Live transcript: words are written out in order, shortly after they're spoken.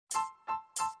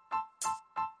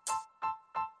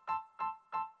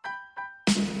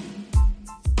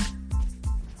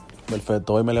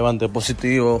Perfecto, hoy me levanté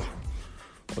positivo.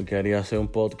 Hoy quería hacer un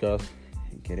podcast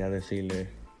y quería decirle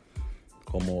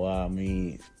cómo va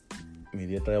mi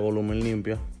dieta de volumen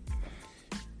limpia.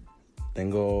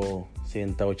 Tengo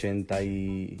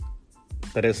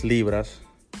 183 libras.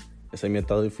 Ese es mi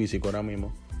estado físico ahora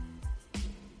mismo.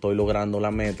 Estoy logrando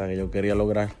la meta que yo quería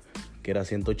lograr, que era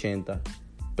 180.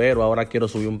 Pero ahora quiero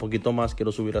subir un poquito más,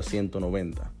 quiero subir a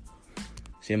 190.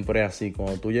 Siempre es así.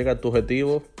 Cuando tú llegas a tu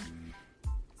objetivo,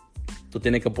 tú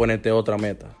tienes que ponerte otra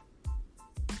meta.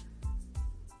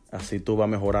 Así tú vas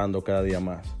mejorando cada día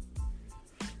más.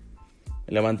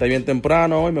 Me levanté bien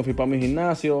temprano hoy, me fui para mi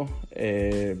gimnasio.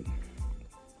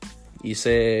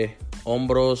 Hice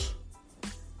hombros,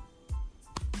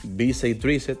 bíceps y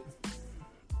tríceps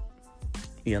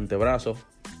y antebrazos.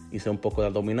 Hice un poco de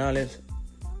abdominales.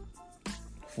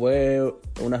 Fue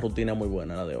una rutina muy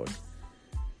buena la de hoy.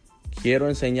 Quiero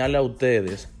enseñarle a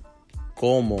ustedes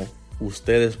cómo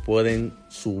ustedes pueden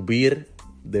subir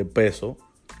de peso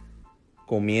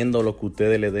comiendo lo que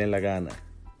ustedes les den la gana,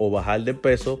 o bajar de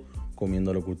peso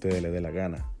comiendo lo que ustedes les den la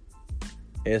gana.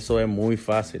 Eso es muy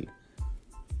fácil.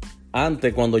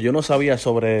 Antes, cuando yo no sabía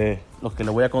sobre lo que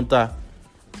les voy a contar,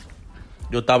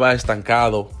 yo estaba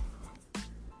estancado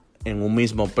en un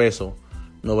mismo peso,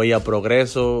 no veía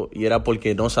progreso y era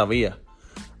porque no sabía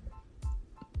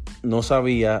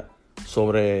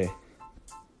sobre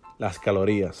las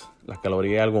calorías. Las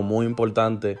calorías es algo muy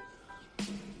importante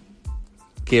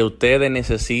que ustedes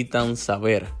necesitan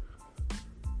saber.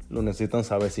 Lo necesitan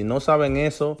saber. Si no saben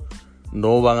eso,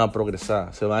 no van a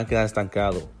progresar. Se van a quedar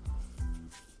estancados.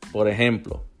 Por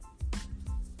ejemplo,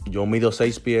 yo mido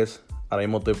 6 pies. Ahora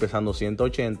mismo estoy pesando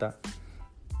 180.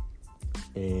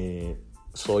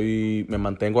 Me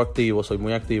mantengo activo. Soy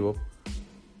muy activo.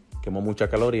 Quemo mucha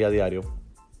caloría diario.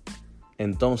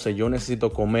 Entonces yo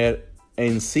necesito comer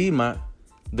encima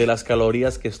de las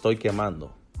calorías que estoy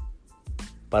quemando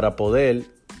para poder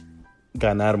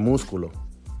ganar músculo.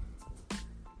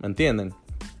 ¿Me entienden?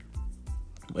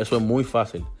 Eso es muy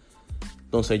fácil.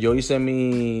 Entonces yo hice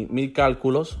mis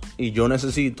cálculos y yo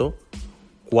necesito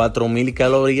 4,000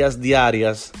 calorías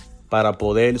diarias para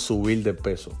poder subir de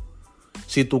peso.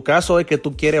 Si tu caso es que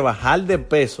tú quieres bajar de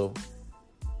peso,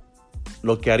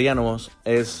 lo que haríamos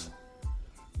es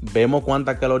vemos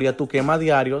cuántas calorías tú quemas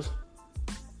diarios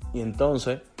y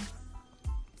entonces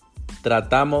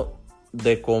tratamos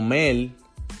de comer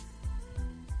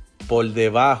por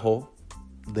debajo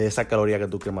de esa caloría que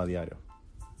tú quemas diario.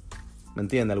 ¿Me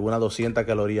entiendes? Algunas 200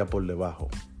 calorías por debajo.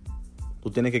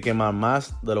 Tú tienes que quemar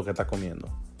más de lo que estás comiendo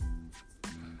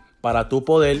para tú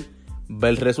poder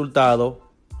ver el resultado,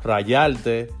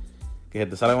 rayarte, que se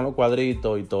te salgan los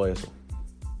cuadritos y todo eso.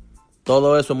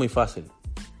 Todo eso es muy fácil.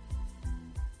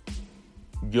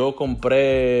 Yo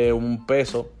compré un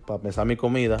peso para pesar mi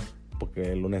comida,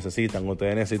 porque lo necesitan.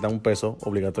 Ustedes necesitan un peso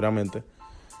obligatoriamente.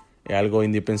 Es algo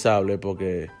indispensable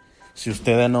porque si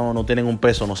ustedes no tienen un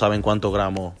peso, no saben cuántos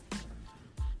gramos,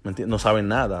 no saben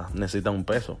nada, necesitan un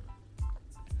peso.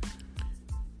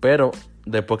 Pero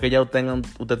después que ya ustedes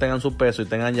tengan su peso y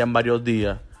tengan ya varios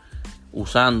días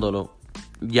usándolo,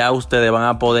 ya ustedes van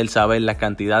a poder saber las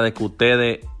cantidades que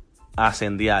ustedes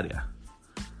hacen diarias.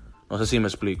 No sé si me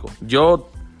explico. Yo,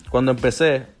 cuando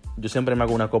empecé, yo siempre me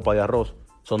hago una copa de arroz.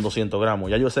 Son 200 gramos.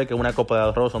 Ya yo sé que una copa de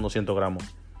arroz son 200 gramos.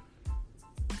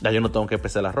 Ya yo no tengo que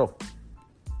pesar el arroz.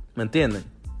 ¿Me entienden?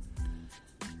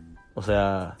 O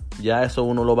sea, ya eso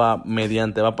uno lo va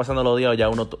va pasando los días, ya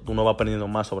uno va aprendiendo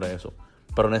más sobre eso.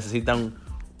 Pero necesitan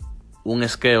un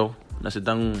scale,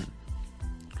 necesitan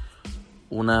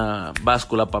una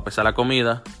báscula para pesar la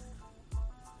comida.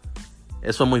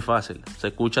 Eso es muy fácil. Se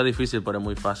escucha difícil, pero es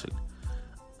muy fácil.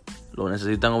 Lo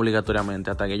necesitan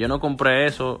obligatoriamente. Hasta que yo no compré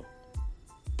eso,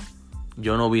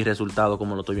 yo no vi resultados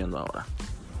como lo estoy viendo ahora.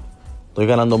 Estoy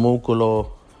ganando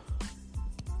músculo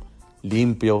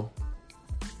limpio.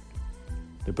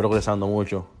 Estoy progresando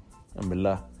mucho, en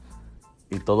verdad.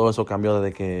 Y todo eso cambió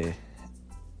desde que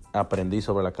aprendí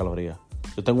sobre las calorías.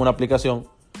 Yo tengo una aplicación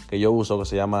que yo uso que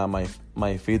se llama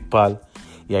MyFitPal.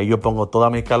 Y ahí yo pongo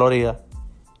todas mis calorías.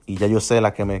 Y ya yo sé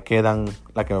las que me quedan,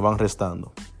 las que me van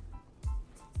restando.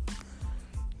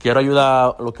 Quiero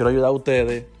ayudar a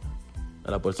ustedes,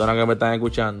 a las personas que me están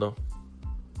escuchando.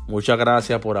 Muchas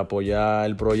gracias por apoyar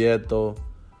el proyecto.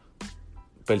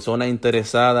 Personas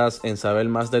interesadas en saber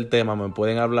más del tema me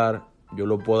pueden hablar. Yo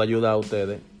lo puedo ayudar a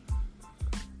ustedes.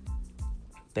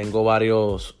 Tengo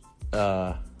varios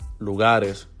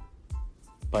lugares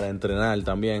para entrenar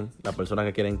también. Las personas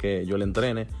que quieren que yo le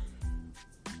entrene.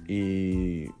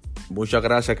 Y muchas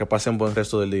gracias. Que pasen buen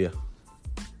resto del día.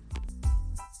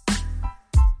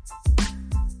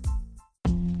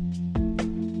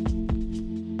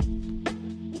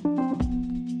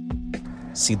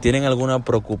 Si tienen alguna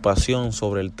preocupación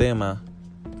sobre el tema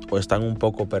o están un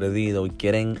poco perdidos y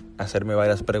quieren hacerme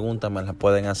varias preguntas, me las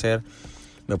pueden hacer.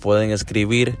 Me pueden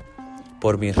escribir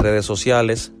por mis redes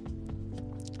sociales.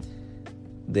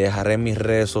 Dejaré mis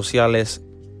redes sociales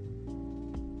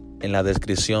en la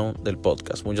descripción del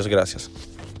podcast. Muchas gracias.